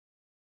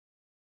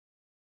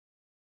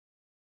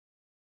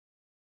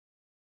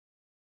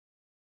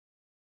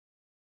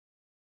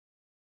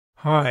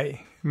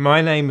Hi, my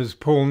name is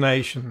Paul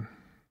Nation.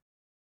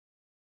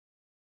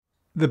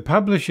 The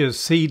publisher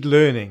Seed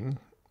Learning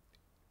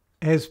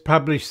has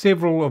published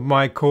several of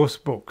my course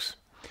books,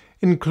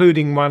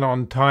 including one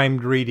on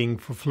timed reading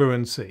for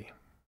fluency.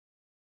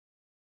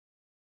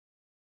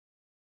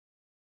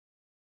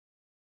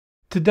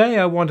 Today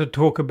I want to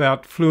talk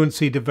about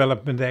fluency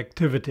development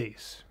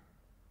activities.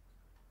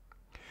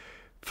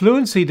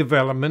 Fluency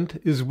development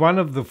is one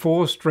of the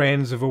 4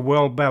 strands of a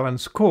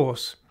well-balanced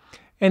course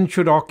and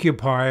should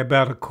occupy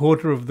about a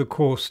quarter of the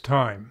course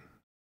time.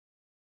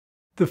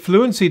 The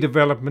fluency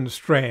development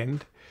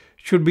strand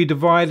should be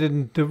divided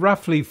into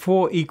roughly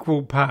 4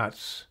 equal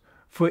parts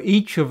for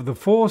each of the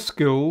 4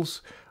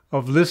 skills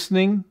of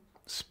listening,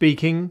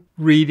 speaking,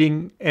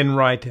 reading and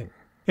writing.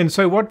 And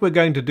so what we're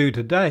going to do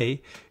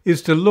today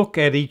is to look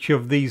at each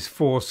of these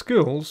 4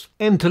 skills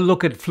and to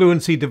look at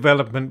fluency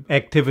development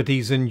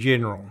activities in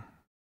general.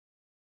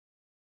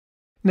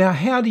 Now,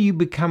 how do you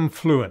become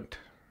fluent?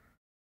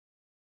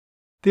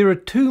 There are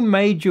 2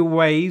 major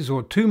ways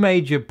or 2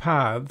 major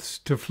paths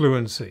to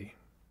fluency.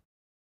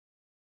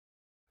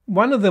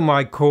 One of them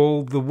I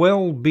call the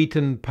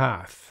well-beaten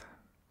path.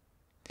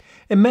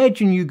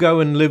 Imagine you go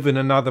and live in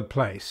another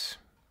place,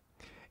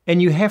 and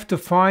you have to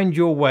find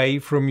your way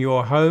from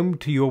your home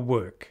to your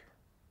work.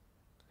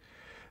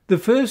 The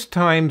first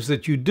times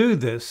that you do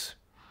this,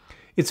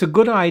 it's a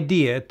good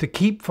idea to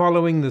keep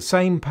following the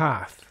same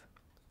path.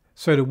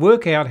 So to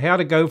work out how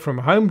to go from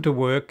home to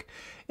work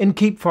and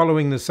keep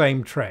following the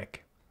same track.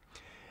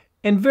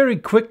 And very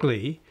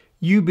quickly,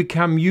 you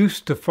become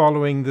used to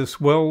following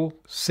this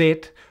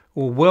well-set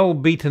or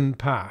well-beaten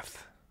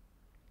path.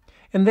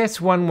 And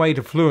that's one way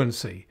to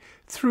fluency,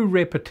 through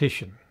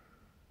repetition.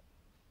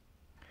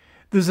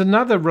 There's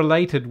another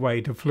related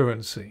way to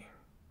fluency.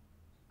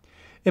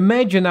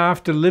 Imagine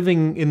after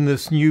living in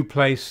this new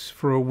place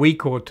for a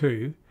week or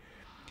 2,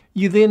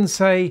 you then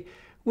say,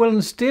 well,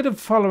 instead of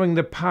following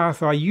the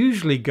path I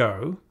usually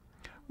go,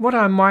 what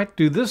I might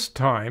do this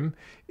time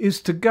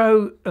is to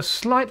go a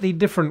slightly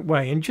different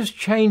way and just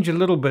change a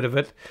little bit of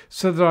it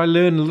so that I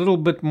learn a little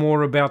bit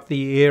more about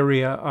the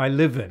area I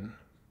live in.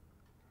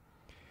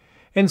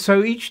 And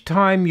so each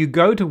time you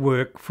go to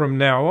work from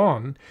now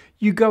on,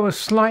 you go a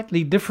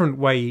slightly different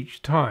way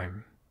each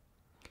time.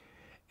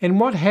 And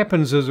what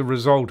happens as a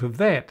result of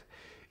that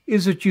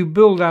is that you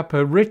build up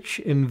a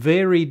rich and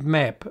varied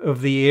map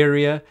of the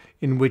area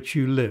in which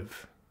you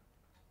live.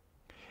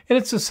 And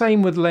it's the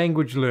same with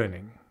language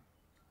learning.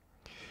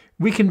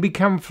 We can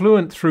become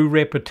fluent through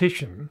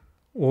repetition,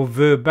 or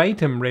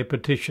verbatim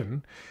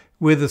repetition,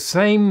 where the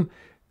same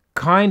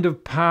kind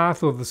of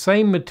path or the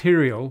same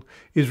material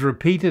is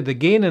repeated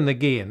again and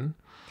again,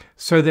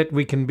 so that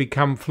we can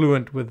become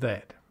fluent with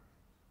that.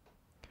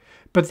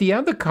 But the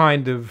other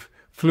kind of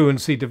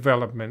fluency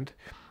development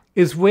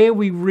is where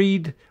we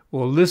read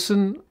or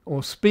listen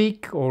or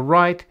speak or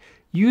write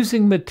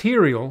using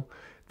material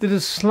that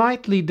is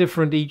slightly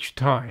different each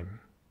time.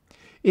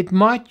 It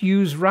might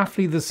use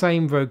roughly the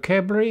same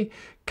vocabulary,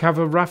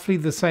 cover roughly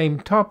the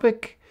same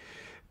topic,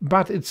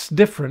 but it's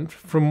different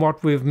from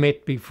what we've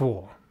met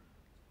before.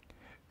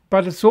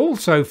 But it's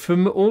also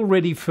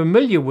already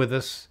familiar with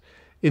us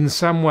in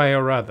some way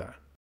or other.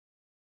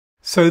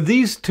 So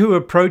these 2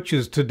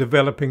 approaches to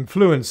developing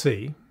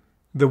fluency,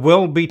 the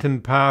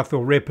well-beaten path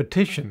or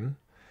repetition,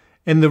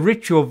 and the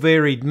rich or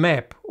varied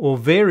map or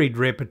varied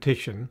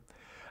repetition,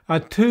 are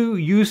 2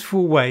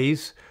 useful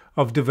ways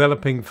of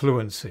developing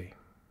fluency.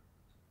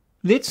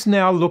 Let's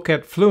now look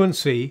at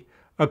fluency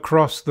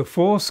across the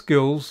 4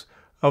 skills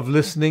of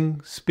listening,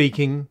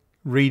 speaking,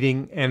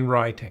 reading and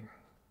writing.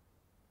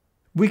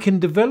 We can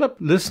develop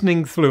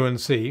listening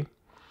fluency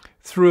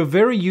through a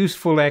very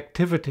useful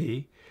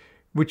activity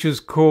which is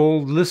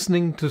called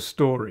listening to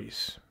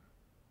stories.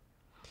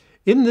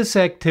 In this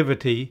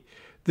activity,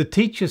 the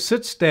teacher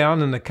sits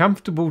down in a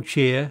comfortable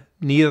chair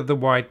near the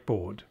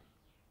whiteboard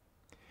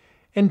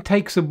and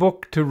takes a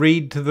book to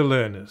read to the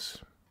learners.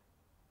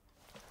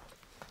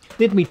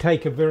 Let me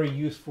take a very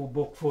useful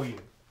book for you.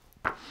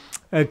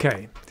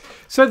 Okay,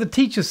 so the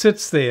teacher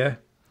sits there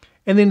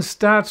and then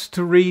starts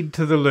to read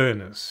to the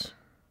learners.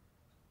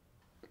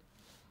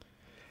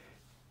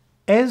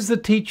 As the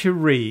teacher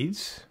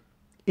reads,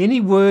 any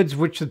words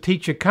which the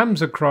teacher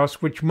comes across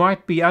which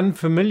might be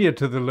unfamiliar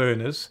to the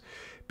learners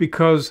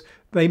because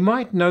they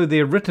might know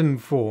their written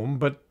form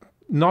but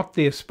not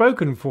their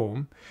spoken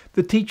form,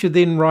 the teacher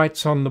then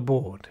writes on the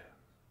board.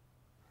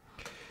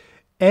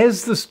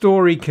 As the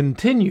story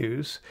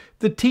continues,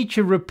 the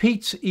teacher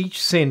repeats each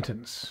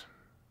sentence.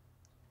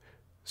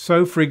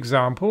 So, for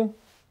example,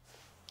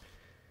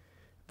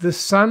 the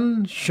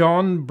sun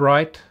shone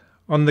bright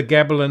on the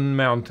Gabilan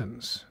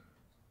Mountains.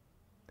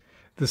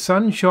 The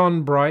sun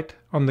shone bright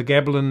on the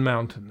Gabilan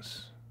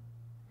Mountains.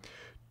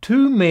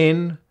 2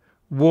 men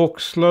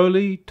walk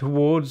slowly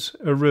towards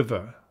a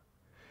river.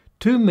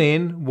 2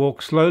 men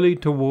walk slowly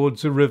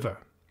towards a river.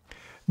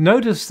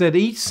 Notice that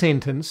each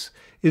sentence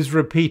is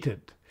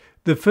repeated.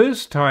 The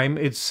first time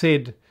it's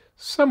said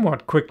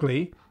somewhat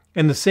quickly,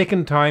 and the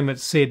second time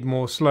it's said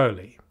more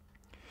slowly.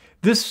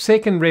 This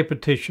second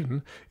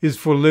repetition is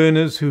for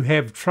learners who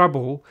have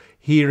trouble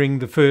hearing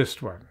the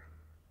first one.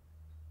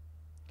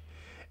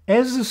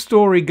 As the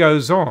story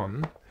goes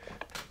on,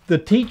 the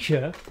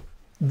teacher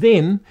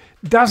then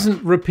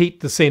doesn't repeat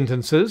the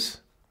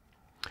sentences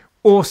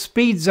or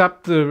speeds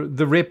up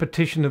the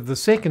repetition of the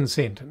second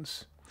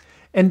sentence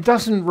and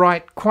doesn't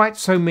write quite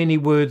so many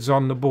words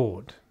on the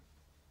board.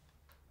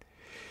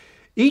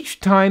 Each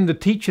time the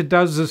teacher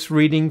does this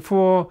reading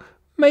for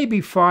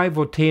maybe 5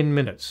 or 10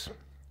 minutes.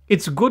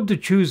 It's good to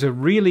choose a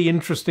really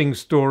interesting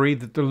story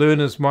that the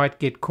learners might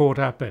get caught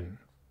up in.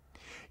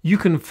 You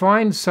can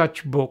find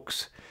such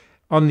books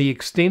on the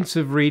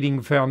Extensive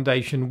Reading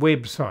Foundation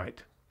website.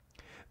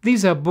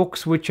 These are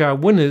books which are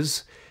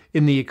winners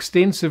in the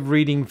Extensive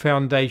Reading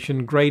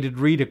Foundation Graded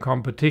Reader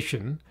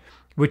Competition,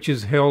 which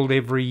is held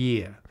every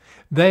year.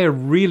 They are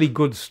really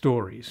good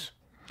stories.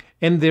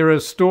 And there are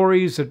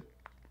stories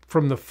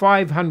from the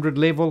 500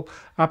 level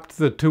up to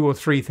the 2,000 or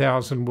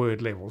 3,000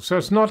 word level. So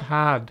it's not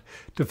hard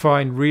to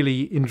find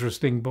really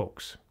interesting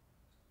books.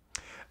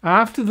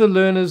 After the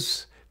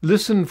learners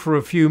listen for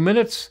a few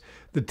minutes,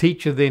 the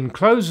teacher then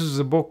closes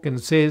the book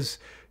and says,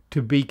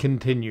 "To be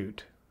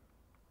continued."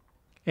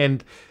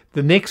 And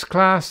the next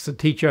class, the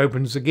teacher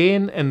opens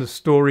again and the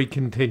story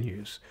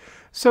continues.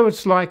 So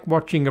it's like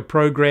watching a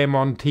program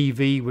on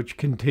TV which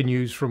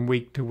continues from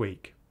week to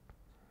week.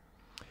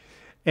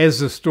 As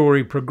the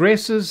story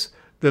progresses,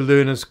 the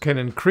learners can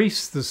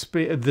increase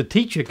the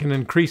teacher can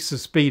increase the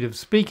speed of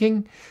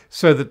speaking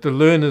so that the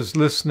learners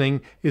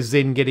listening is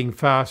then getting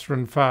faster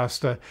and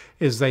faster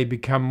as they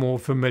become more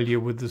familiar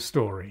with the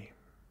story.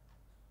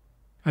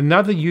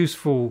 Another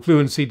useful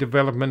fluency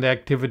development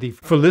activity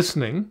for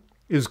listening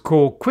is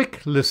called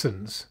Quick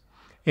Listens.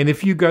 And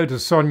if you go to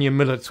Sonia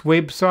Millett's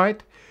website,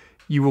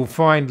 you will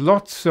find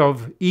lots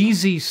of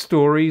easy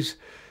stories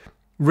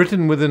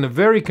written within a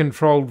very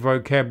controlled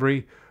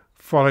vocabulary,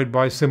 followed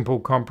by simple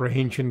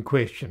comprehension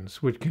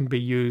questions, which can be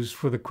used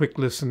for the quick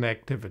listen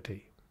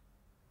activity.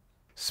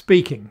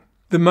 Speaking.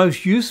 The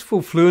most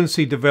useful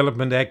fluency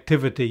development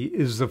activity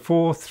is the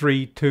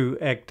 4-3-2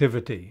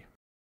 activity.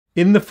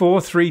 In the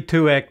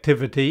 4-3-2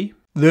 activity,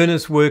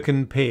 learners work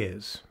in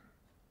pairs.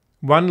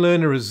 One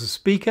learner is the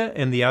speaker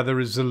and the other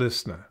is the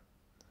listener.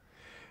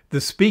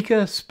 The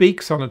speaker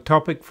speaks on a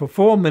topic for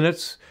 4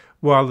 minutes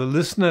while the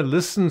listener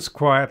listens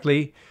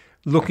quietly,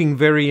 looking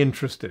very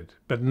interested,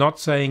 but not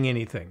saying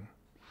anything.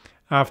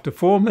 After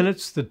 4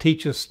 minutes, the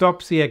teacher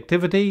stops the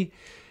activity,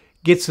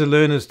 gets the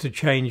learners to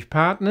change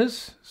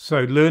partners,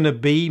 so learner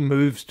B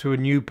moves to a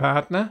new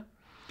partner,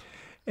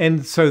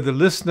 and so the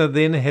listener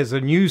then has a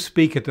new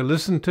speaker to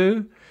listen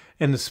to,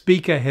 and the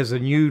speaker has a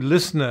new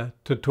listener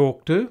to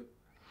talk to.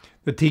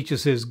 The teacher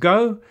says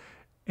go,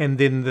 and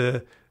then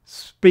the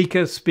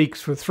speaker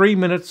speaks for 3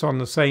 minutes on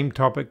the same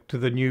topic to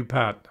the new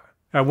partner.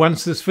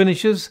 Once this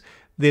finishes,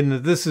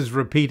 then this is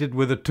repeated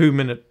with a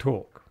 2-minute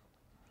talk.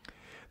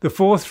 The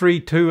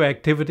 4-3-2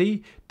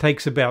 activity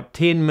takes about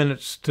 10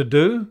 minutes to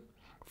do.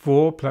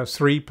 4 plus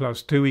 3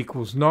 plus 2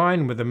 equals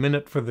 9, with a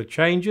minute for the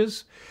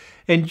changes.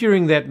 And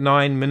during that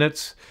 9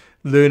 minutes,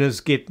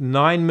 learners get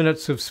 9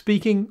 minutes of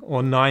speaking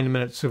or 9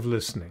 minutes of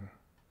listening.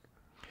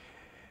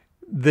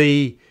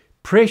 The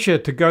pressure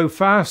to go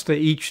faster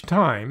each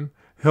time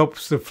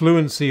helps the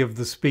fluency of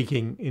the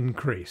speaking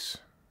increase.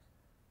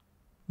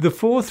 The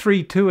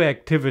 4-3-2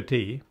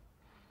 activity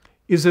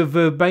is a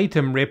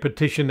verbatim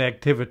repetition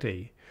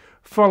activity,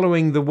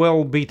 following the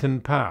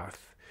well-beaten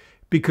path,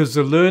 because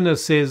the learner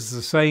says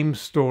the same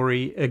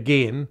story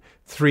again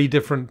 3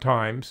 different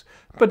times,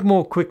 but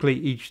more quickly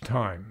each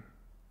time.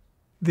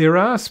 There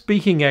are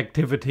speaking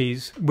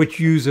activities which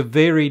use a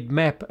varied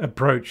map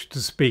approach to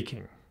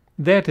speaking.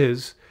 That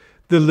is,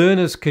 the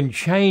learners can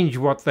change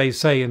what they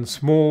say in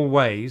small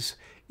ways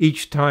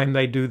each time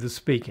they do the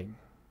speaking.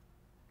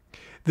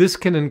 This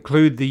can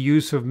include the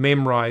use of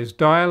memorized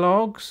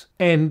dialogues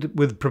and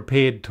with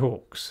prepared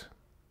talks.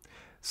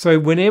 So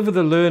whenever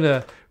the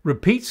learner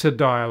repeats a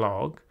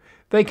dialogue,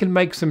 they can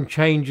make some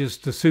changes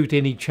to suit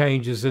any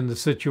changes in the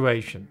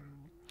situation.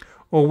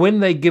 Or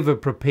when they give a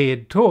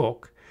prepared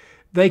talk,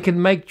 they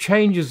can make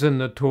changes in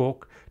the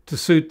talk to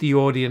suit the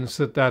audience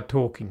that they're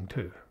talking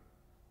to.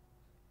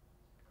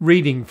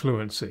 Reading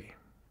fluency.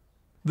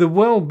 The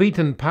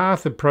well-beaten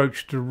path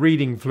approach to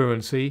reading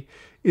fluency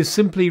is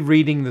simply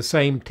reading the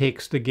same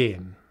text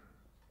again.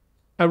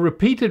 A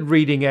repeated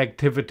reading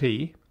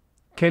activity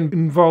can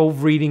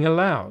involve reading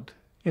aloud.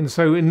 And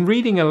so in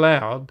reading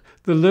aloud,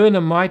 the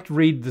learner might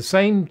read the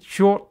same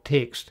short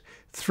text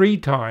 3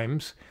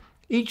 times,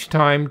 each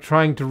time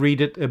trying to read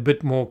it a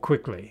bit more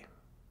quickly.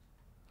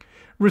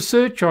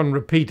 Research on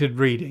repeated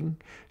reading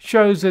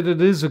shows that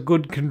it is a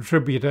good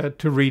contributor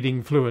to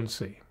reading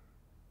fluency.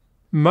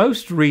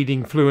 Most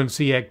reading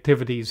fluency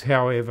activities,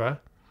 however,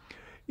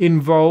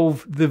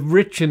 involve the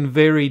rich and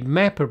varied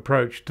map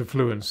approach to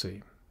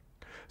fluency.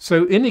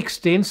 So in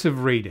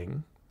extensive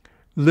reading,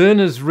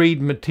 learners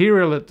read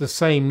material at the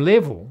same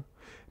level,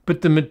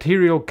 but the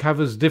material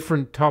covers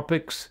different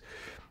topics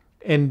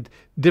and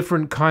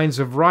different kinds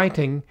of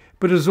writing,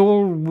 but is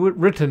all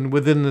written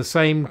within the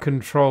same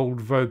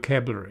controlled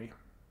vocabulary.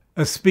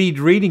 A speed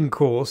reading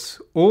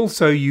course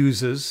also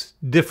uses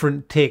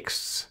different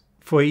texts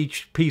for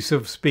each piece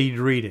of speed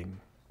reading.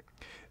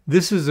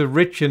 This is a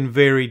rich and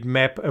varied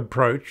map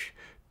approach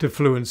to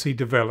fluency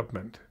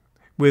development,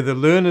 where the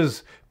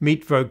learners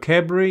meet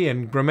vocabulary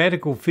and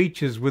grammatical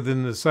features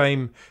within the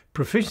same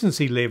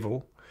proficiency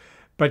level,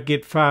 but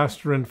get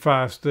faster and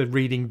faster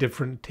reading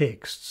different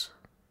texts.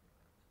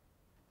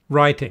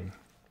 Writing.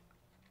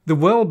 The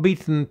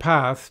well-beaten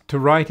path to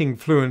writing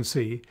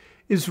fluency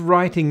is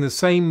writing the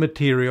same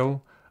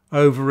material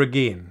over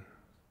again.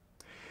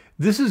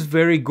 This is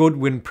very good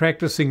when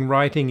practicing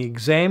writing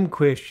exam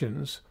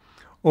questions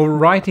or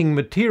writing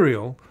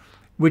material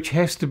which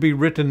has to be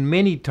written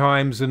many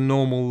times in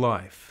normal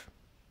life.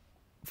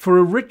 For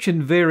a rich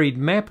and varied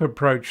map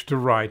approach to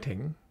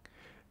writing,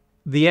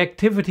 the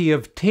activity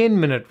of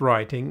 10-minute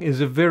writing is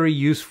a very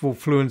useful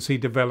fluency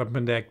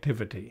development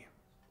activity.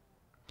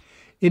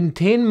 In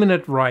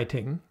 10-minute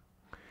writing,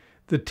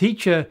 the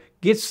teacher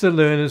gets the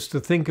learners to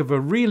think of a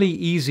really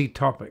easy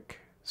topic,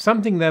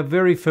 something they're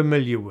very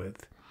familiar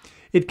with.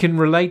 It can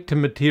relate to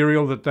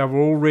material that they've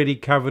already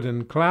covered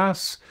in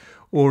class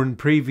or in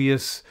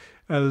previous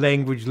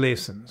language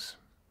lessons.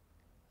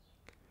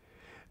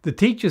 The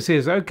teacher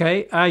says,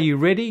 "Okay, are you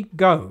ready?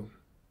 Go."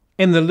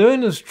 And the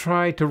learners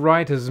try to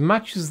write as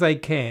much as they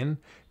can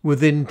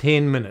within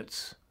 10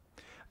 minutes.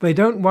 They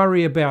don't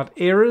worry about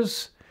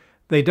errors.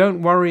 They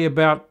don't worry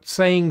about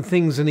saying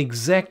things in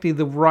exactly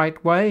the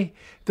right way.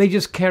 They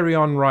just carry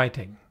on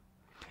writing.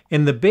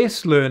 And the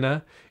best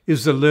learner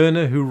is the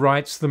learner who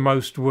writes the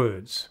most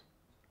words.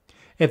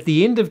 At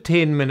the end of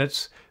 10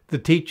 minutes, the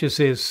teacher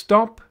says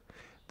stop,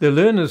 the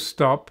learners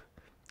stop,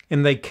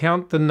 and they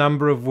count the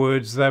number of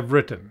words they've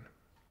written.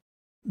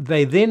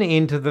 They then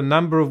enter the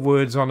number of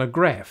words on a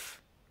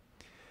graph.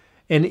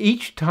 And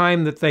each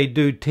time that they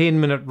do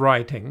 10-minute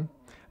writing,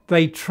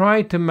 they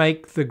try to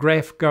make the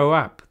graph go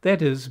up, that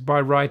is,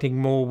 by writing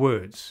more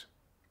words.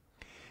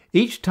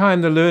 Each time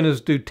the learners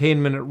do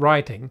 10-minute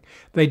writing,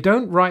 they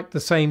don't write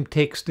the same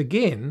text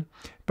again,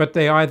 but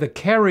they either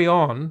carry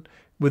on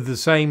with the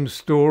same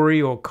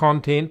story or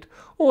content,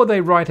 or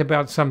they write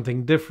about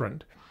something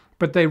different,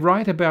 but they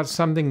write about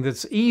something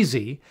that's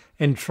easy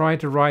and try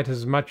to write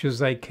as much as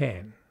they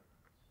can.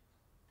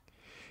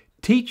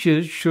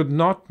 Teachers should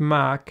not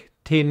mark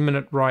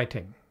 10-minute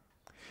writing.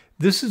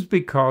 This is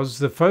because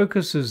the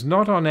focus is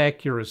not on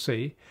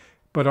accuracy,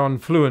 but on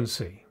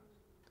fluency.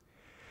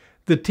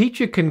 The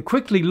teacher can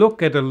quickly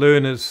look at a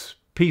learner's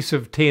piece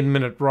of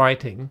 10-minute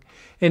writing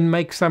and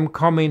make some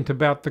comment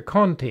about the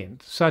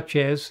content, such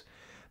as,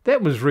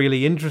 "That was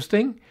really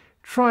interesting.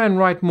 Try and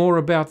write more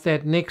about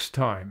that next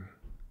time."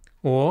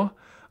 Or,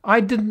 "I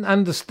didn't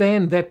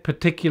understand that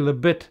particular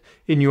bit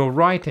in your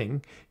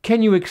writing.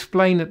 Can you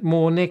explain it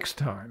more next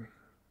time?"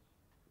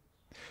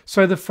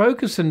 So the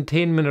focus in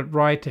 10-minute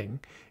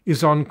writing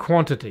is on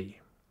quantity.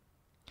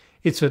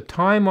 It's a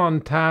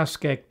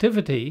time-on-task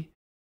activity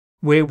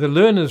where the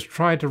learners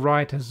try to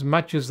write as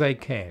much as they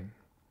can.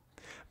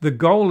 The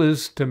goal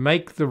is to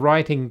make the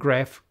writing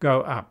graph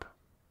go up.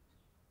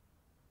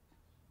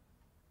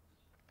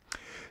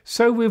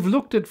 So we've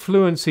looked at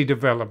fluency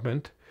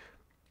development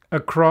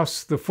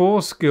across the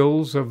 4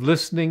 skills of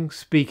listening,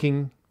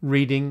 speaking,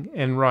 reading,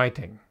 and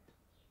writing.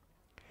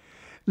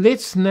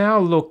 Let's now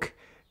look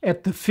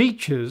at the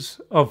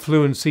features of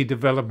fluency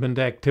development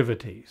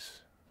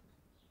activities.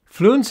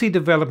 Fluency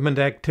development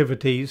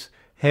activities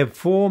have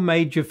 4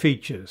 major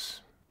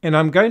features, and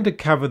I'm going to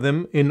cover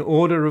them in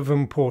order of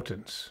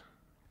importance.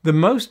 The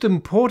most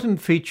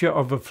important feature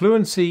of a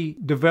fluency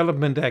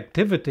development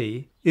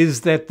activity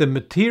is that the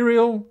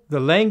material,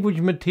 the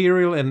language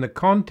material, and the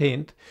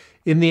content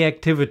in the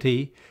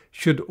activity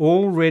should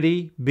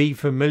already be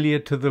familiar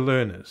to the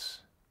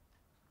learners.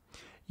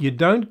 You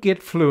don't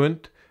get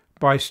fluent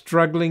by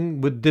struggling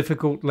with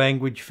difficult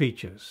language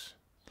features.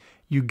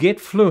 You get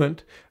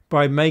fluent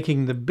by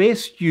making the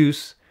best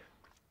use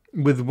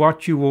with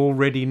what you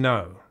already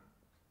know.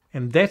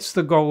 And that's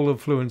the goal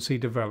of fluency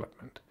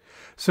development.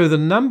 So the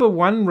number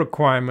 1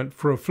 requirement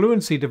for a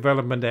fluency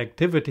development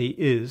activity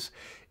is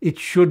it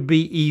should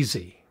be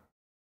easy.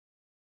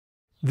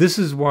 This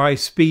is why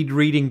speed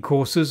reading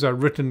courses are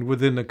written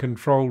within a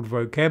controlled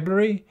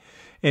vocabulary,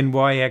 and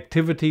why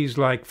activities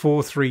like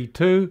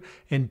 4-3-2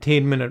 and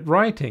 10-minute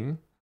writing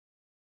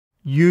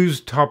use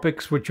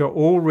topics which are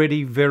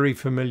already very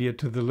familiar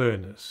to the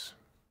learners.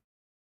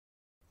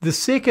 The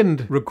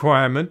second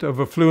requirement of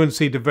a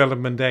fluency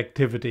development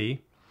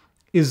activity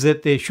is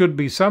that there should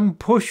be some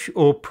push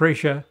or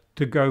pressure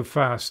to go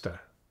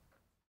faster.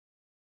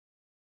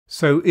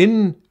 So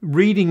in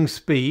reading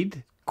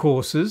speed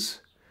courses,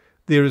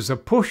 there is a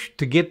push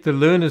to get the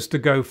learners to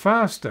go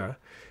faster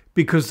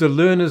because the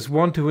learners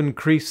want to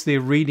increase their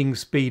reading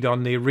speed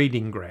on their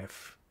reading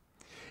graph.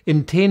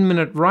 In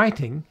 10-minute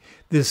writing,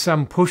 there's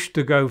some push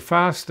to go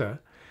faster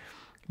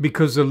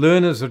because the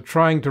learners are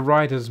trying to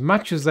write as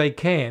much as they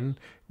can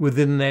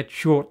within that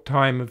short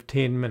time of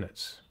 10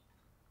 minutes.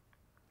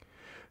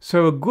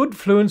 So a good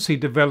fluency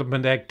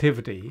development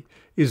activity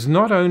is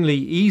not only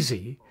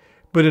easy,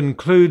 but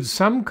includes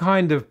some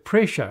kind of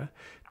pressure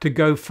to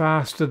go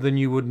faster than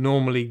you would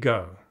normally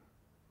go.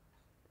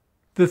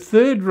 The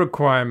third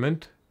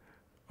requirement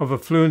of a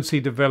fluency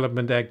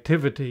development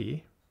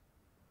activity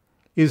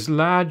is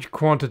large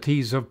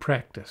quantities of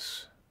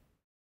practice.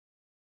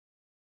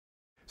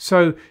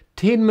 So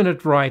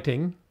 10-minute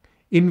writing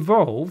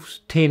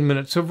involves 10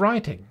 minutes of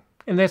writing,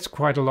 and that's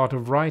quite a lot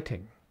of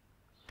writing.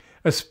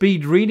 A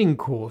speed reading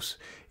course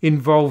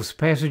involves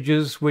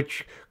passages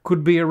which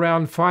could be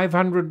around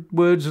 500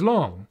 words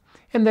long,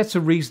 and that's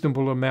a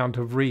reasonable amount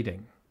of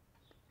reading.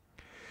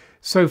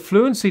 So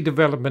fluency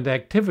development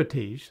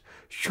activities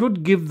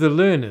should give the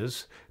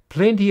learners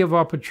plenty of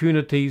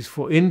opportunities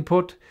for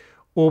input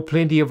or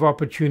plenty of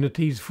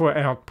opportunities for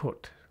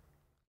output.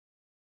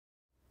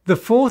 The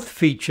fourth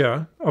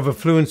feature of a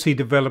fluency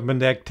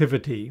development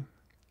activity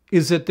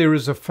is that there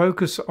is a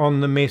focus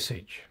on the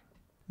message.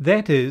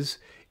 That is,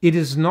 it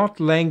is not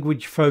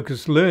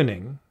language-focused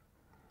learning,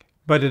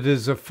 but it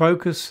is a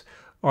focus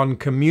on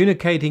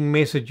communicating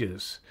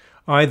messages,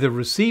 either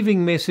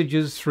receiving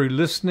messages through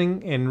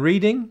listening and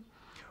reading,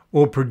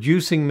 or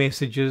producing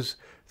messages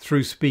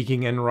through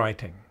speaking and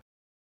writing.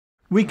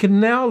 We can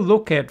now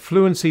look at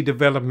fluency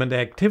development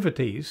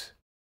activities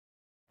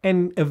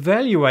and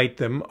evaluate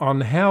them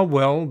on how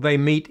well they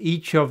meet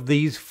each of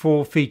these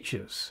four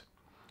features.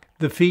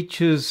 The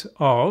features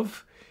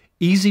of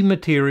easy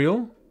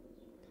material,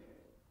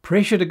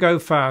 pressure to go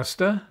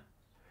faster,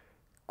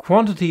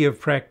 quantity of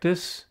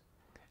practice,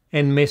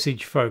 and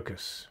message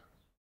focus.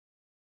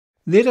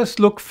 Let us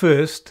look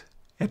first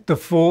at the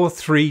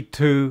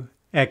 4-3-2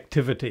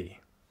 activity.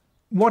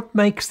 What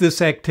makes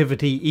this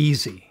activity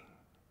easy?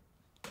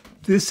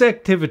 This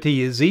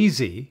activity is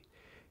easy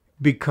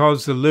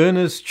because the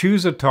learners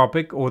choose a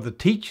topic, or the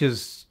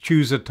teachers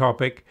choose a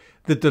topic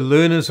that the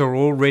learners are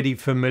already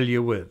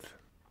familiar with.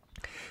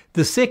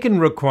 The second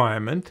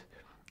requirement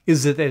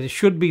is that there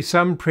should be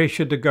some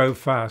pressure to go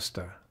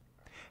faster.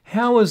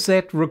 How is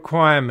that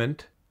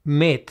requirement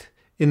met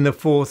in the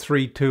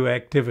 4-3-2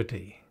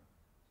 activity?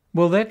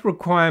 Well, that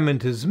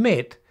requirement is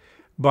met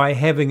by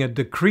having a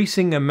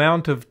decreasing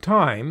amount of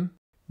time,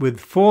 with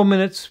 4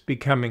 minutes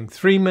becoming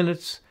 3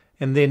 minutes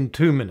and then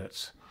 2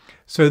 minutes.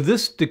 So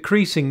this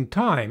decreasing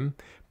time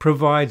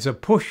provides a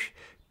push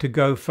to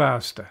go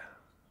faster.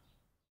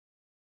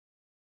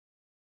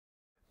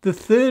 The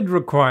third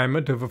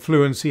requirement of a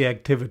fluency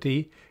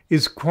activity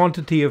is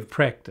quantity of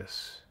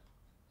practice.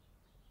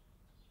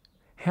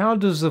 How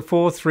does the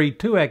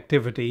 4-3-2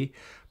 activity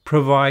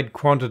provide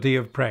quantity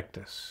of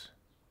practice?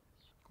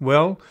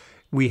 Well,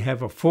 we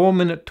have a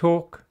 4-minute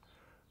talk,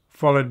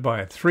 followed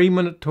by a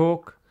 3-minute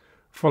talk,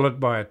 followed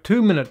by a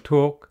 2-minute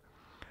talk.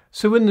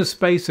 So in the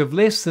space of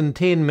less than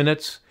 10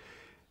 minutes,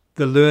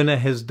 the learner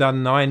has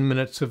done 9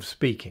 minutes of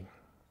speaking.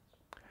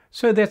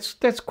 So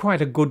that's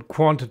quite a good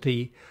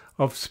quantity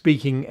of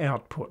speaking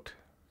output.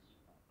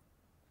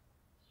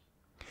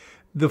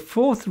 The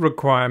fourth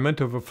requirement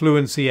of a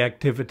fluency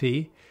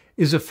activity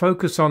is a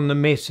focus on the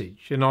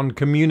message and on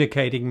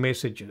communicating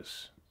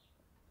messages.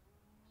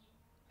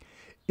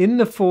 In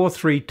the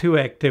 4-3-2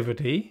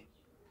 activity,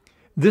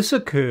 this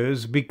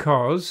occurs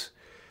because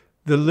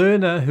the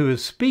learner who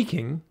is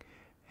speaking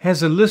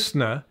has a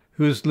listener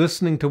who is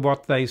listening to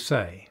what they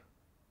say.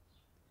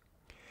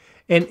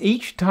 And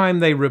each time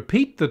they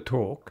repeat the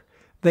talk,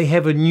 they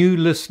have a new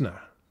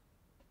listener.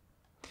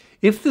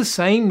 If the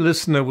same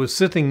listener was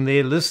sitting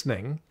there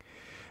listening,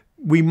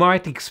 we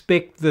might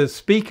expect the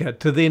speaker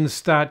to then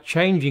start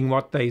changing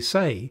what they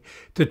say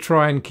to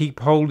try and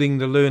keep holding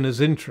the learner's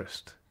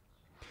interest.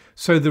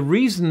 So the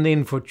reason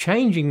then for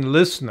changing the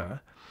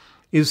listener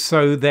is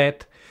so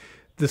that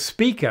the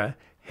speaker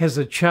has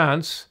a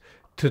chance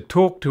to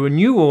talk to a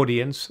new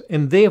audience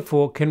and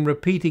therefore can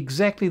repeat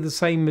exactly the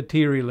same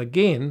material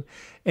again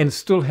and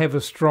still have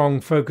a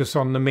strong focus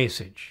on the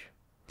message.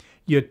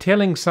 You're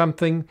telling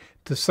something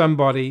to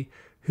somebody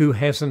who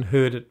hasn't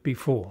heard it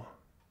before.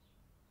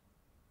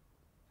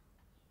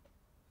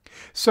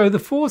 So the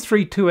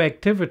 4-3-2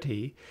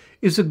 activity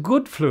is a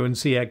good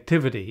fluency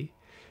activity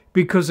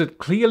because it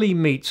clearly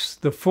meets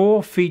the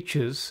four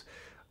features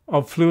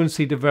of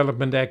fluency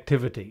development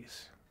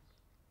activities.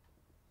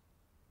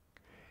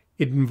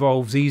 It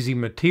involves easy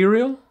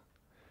material,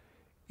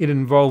 it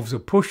involves a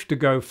push to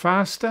go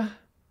faster,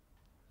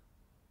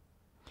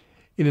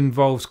 it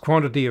involves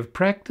quantity of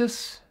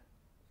practice,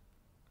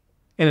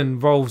 and it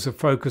involves a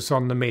focus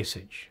on the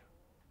message.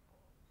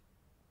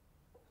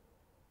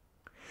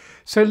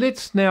 So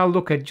let's now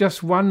look at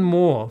just one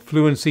more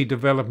fluency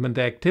development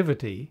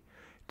activity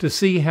to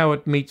see how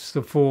it meets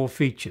the four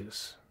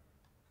features.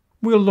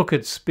 We'll look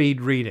at speed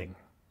reading.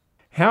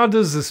 How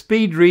does the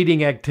speed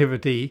reading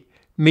activity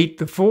meet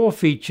the four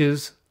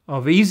features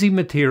of easy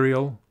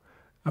material,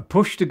 a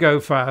push to go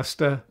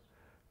faster,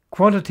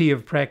 quantity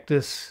of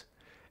practice,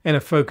 and a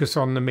focus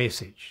on the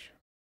message?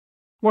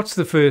 What's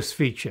the first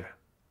feature?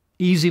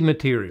 Easy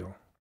material.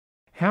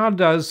 How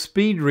does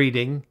speed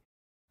reading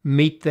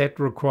meet that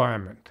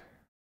requirement?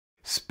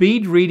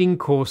 Speed reading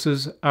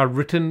courses are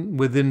written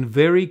within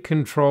very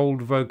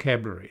controlled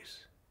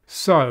vocabularies.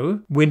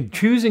 So, when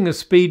choosing a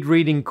speed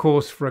reading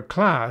course for a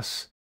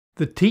class,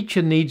 The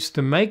teacher needs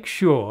to make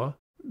sure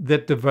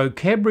that the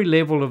vocabulary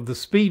level of the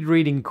speed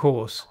reading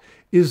course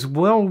is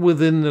well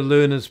within the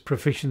learner's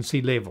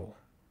proficiency level.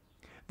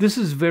 This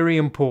is very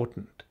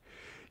important.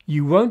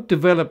 You won't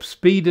develop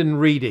speed in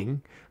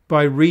reading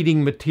by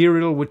reading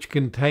material which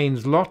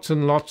contains lots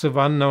and lots of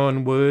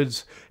unknown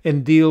words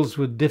and deals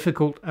with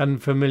difficult,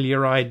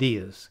 unfamiliar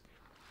ideas.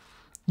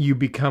 You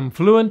become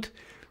fluent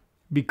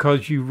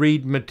because you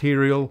read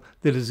material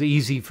that is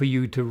easy for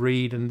you to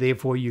read, and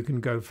therefore you can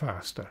go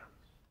faster.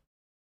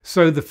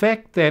 So the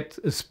fact that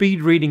a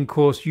speed reading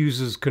course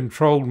uses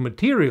controlled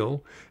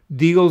material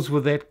deals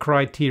with that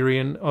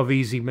criterion of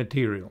easy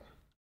material.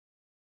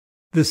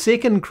 The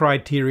second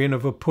criterion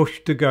of a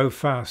push to go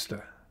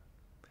faster.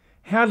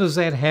 How does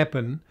that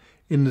happen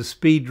in the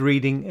speed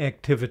reading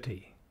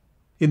activity?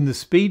 In the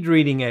speed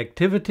reading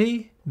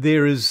activity,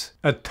 there is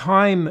a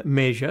time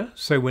measure.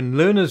 So when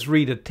learners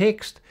read a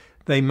text,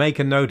 they make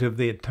a note of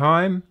their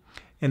time,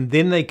 and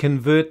then they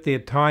convert their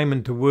time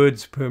into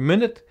words per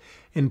minute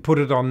and put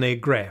it on their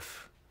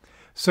graph.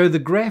 So the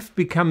graph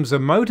becomes a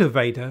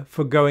motivator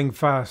for going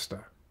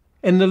faster,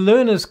 and the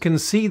learners can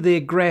see their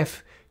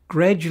graph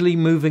gradually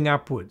moving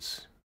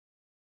upwards.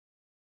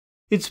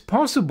 It's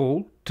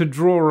possible to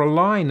draw a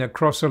line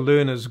across a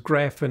learner's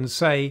graph and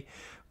say,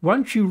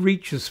 once you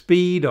reach a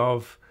speed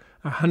of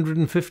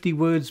 150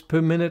 words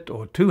per minute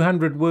or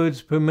 200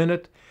 words per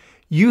minute,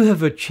 you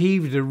have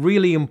achieved a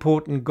really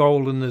important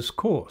goal in this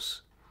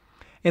course.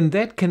 And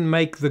that can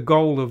make the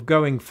goal of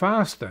going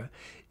faster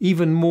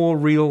even more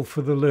real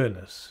for the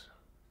learners.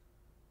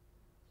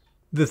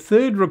 The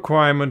third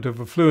requirement of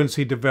a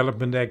fluency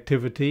development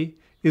activity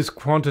is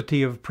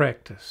quantity of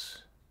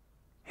practice.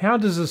 How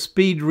does a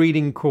speed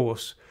reading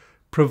course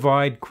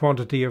provide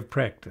quantity of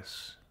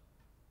practice?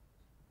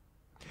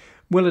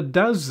 Well, it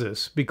does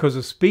this because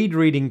a speed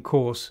reading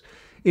course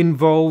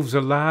involves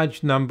a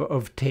large number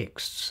of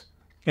texts,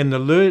 and the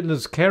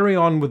learners carry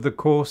on with the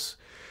course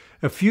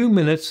a few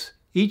minutes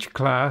each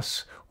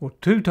class or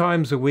 2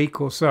 times a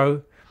week or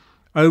so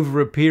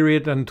over a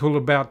period until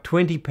about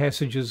 20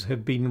 passages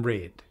have been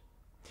read.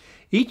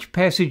 Each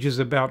passage is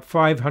about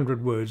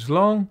 500 words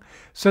long,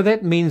 so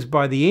that means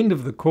by the end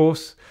of the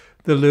course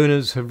the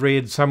learners have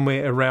read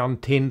somewhere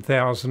around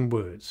 10,000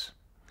 words.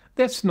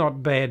 That's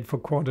not bad for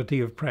quantity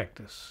of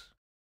practice.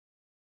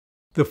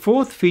 The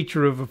fourth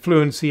feature of a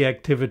fluency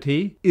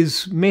activity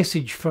is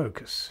message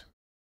focus.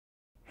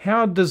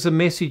 How does a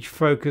message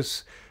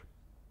focus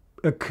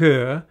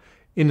occur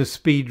in a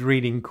speed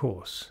reading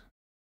course?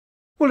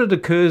 Well, it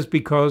occurs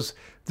because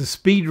the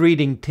speed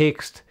reading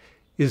text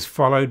is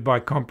followed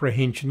by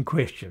comprehension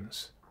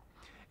questions,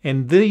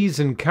 and these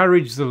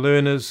encourage the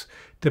learners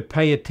to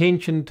pay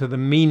attention to the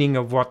meaning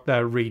of what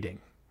they're reading,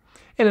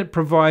 and it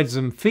provides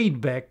them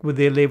feedback with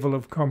their level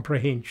of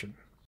comprehension.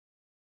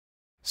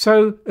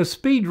 So a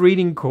speed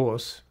reading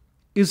course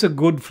is a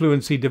good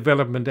fluency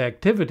development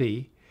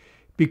activity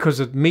because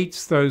it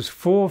meets those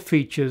 4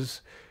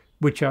 features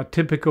which are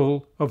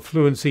typical of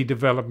fluency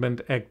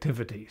development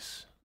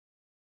activities.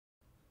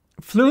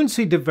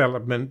 Fluency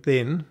development,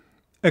 then,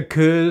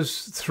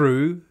 occurs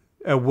through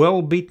a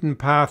well-beaten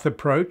path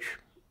approach,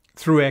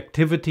 through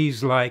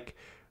activities like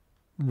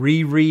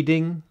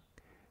rereading,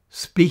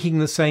 speaking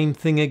the same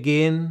thing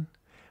again,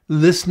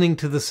 listening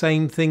to the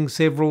same thing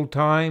several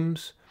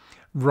times,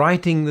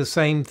 writing the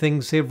same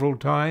thing several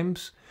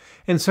times.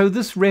 And so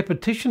this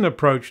repetition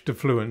approach to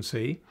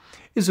fluency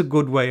is a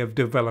good way of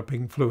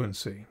developing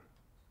fluency.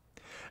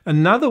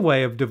 Another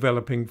way of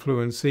developing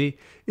fluency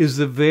is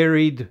the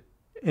varied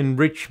and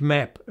rich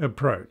map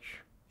approach.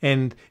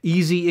 And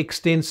easy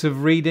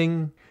extensive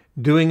reading,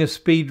 doing a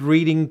speed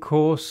reading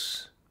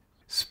course,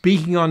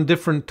 speaking on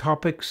different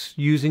topics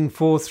using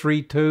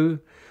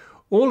 4-3-2,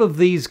 all of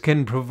these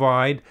can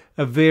provide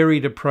a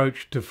varied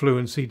approach to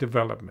fluency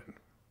development.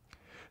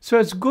 So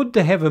it's good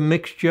to have a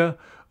mixture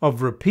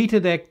of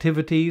repeated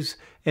activities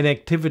and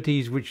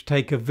activities which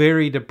take a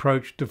varied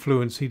approach to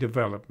fluency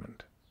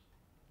development.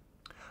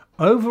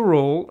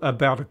 Overall,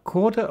 about a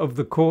quarter of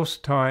the course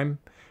time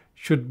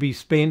should be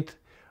spent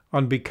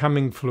on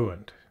becoming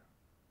fluent.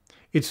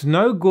 It's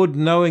no good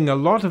knowing a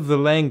lot of the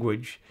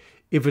language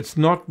if it's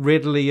not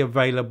readily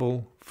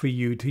available for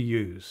you to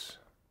use.